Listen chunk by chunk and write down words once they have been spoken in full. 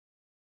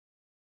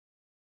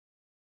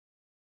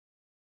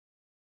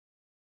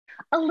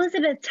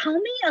Elizabeth, tell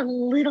me a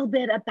little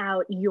bit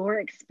about your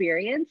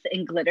experience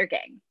in Glitter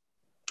Gang.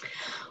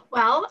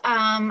 Well,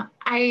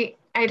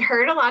 I'd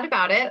heard a lot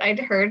about it. I'd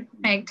heard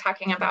Meg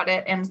talking about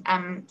it and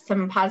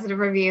some positive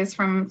reviews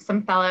from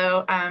some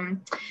fellow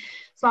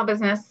small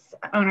business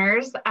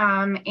owners.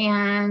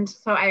 And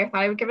so I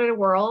thought I would give it a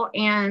whirl,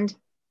 and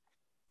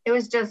it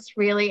was just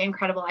really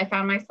incredible. I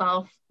found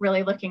myself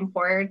really looking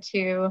forward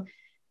to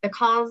the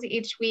calls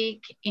each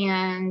week,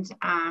 and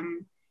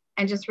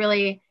just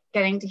really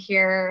getting to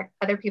hear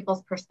other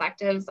people's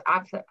perspectives.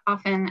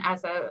 Often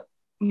as a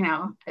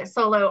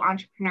solo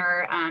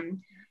entrepreneur,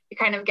 you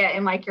kind of get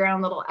in like your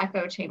own little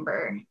echo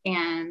chamber.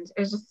 And it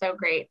was just so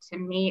great to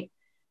meet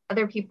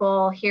other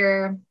people,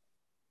 hear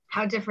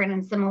how different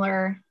and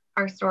similar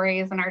our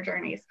stories and our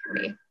journeys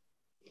can be.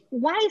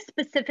 Why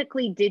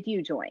specifically did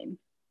you join?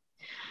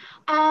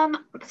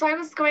 So I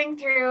was going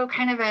through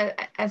kind of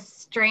a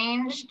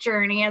strange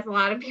journey, as a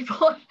lot of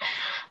people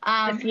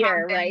This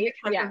year, right?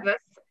 because of this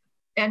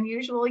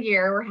unusual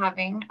year we're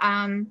having.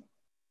 And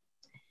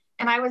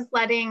I was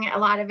letting a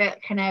lot of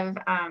it kind of,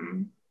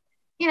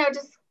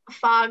 just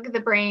fog the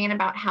brain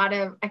about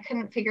I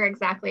couldn't figure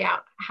exactly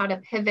out how to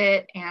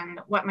pivot and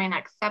what my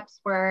next steps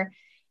were.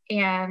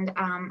 And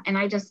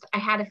I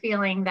had a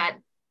feeling that,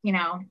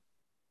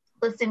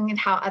 listening to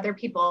how other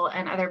people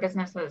and other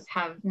businesses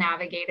have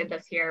navigated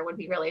this year would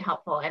be really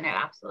helpful. And it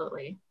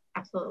absolutely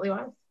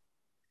was.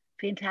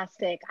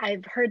 Fantastic.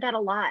 I've heard that a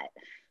lot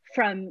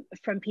from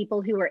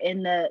people who are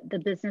in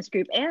the business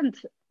group and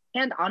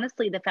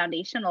honestly the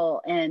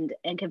foundational and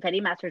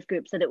confetti masters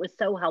groups, that it was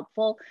so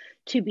helpful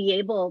to be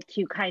able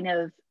to kind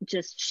of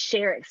just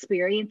share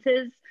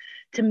experiences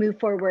to move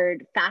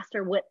forward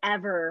faster,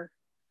 whatever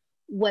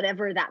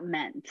that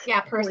meant. Yeah,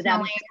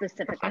 personally,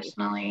 specifically,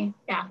 professionally.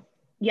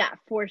 Yeah,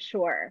 for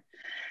sure.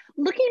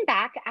 Looking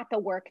back at the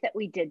work that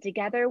we did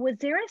together, was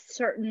there a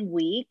certain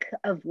week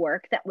of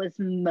work that was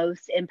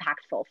most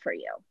impactful for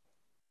you?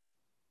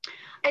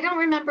 I don't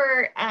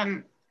remember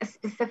a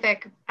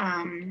specific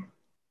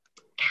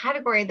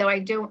category, though. I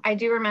do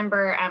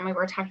remember we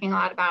were talking a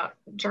lot about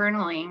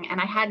journaling,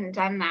 and I hadn't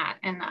done that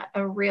in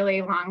a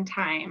really long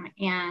time.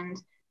 And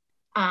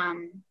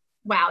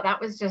wow, that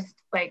was just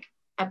like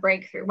a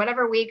breakthrough.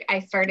 Whatever week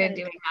I started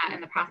doing that in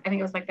the process, I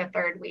think it was like the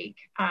third week.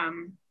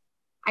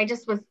 I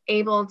just was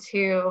able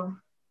to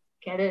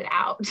get it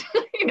out,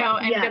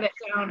 get it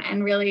down.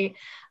 And really,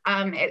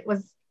 it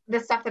was the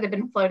stuff that had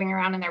been floating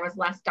around, and there was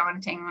less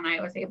daunting when I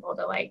was able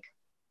to like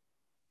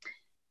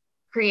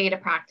create a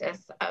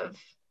practice of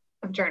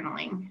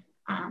journaling.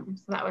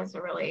 So that was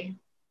a really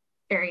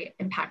very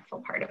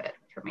impactful part of it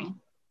for me.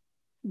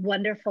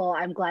 Wonderful.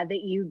 I'm glad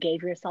that you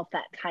gave yourself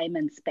that time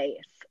and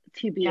space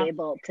to be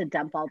able to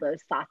dump all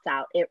those thoughts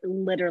out. It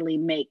literally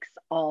makes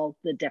all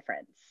the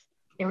difference.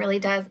 It really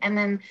does. And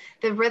then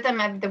the rhythm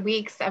of the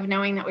weeks of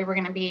knowing that we were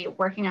going to be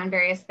working on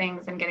various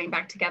things and getting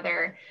back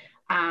together,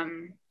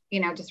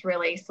 just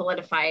really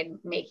solidified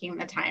making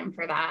the time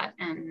for that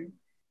and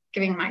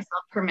giving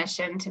myself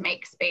permission to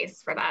make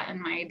space for that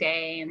in my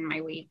day and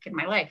my week and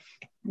my life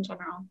in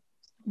general.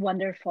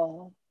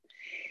 Wonderful.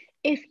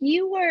 If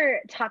you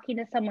were talking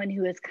to someone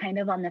who is kind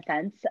of on the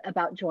fence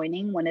about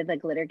joining one of the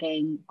Glitter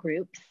Gang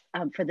groups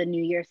for the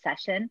New Year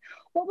session,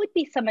 what would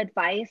be some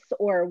advice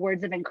or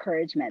words of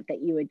encouragement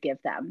that you would give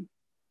them?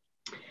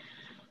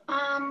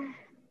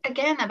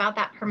 Again, about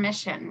that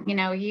permission,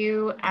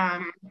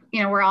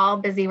 we're all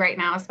busy right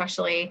now,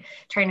 especially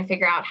trying to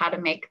figure out how to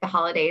make the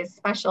holidays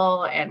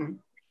special and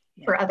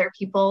for other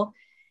people.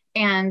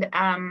 And,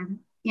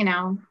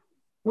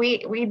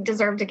 we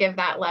deserve to give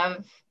that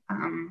love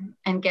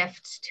and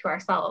gift to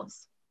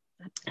ourselves.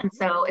 And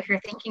so if you're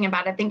thinking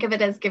about it, think of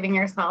it as giving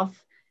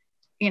yourself,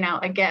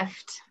 a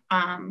gift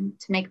to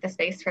make the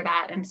space for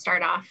that and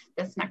start off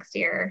this next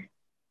year,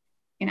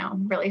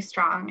 really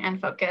strong and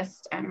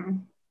focused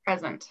and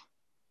present.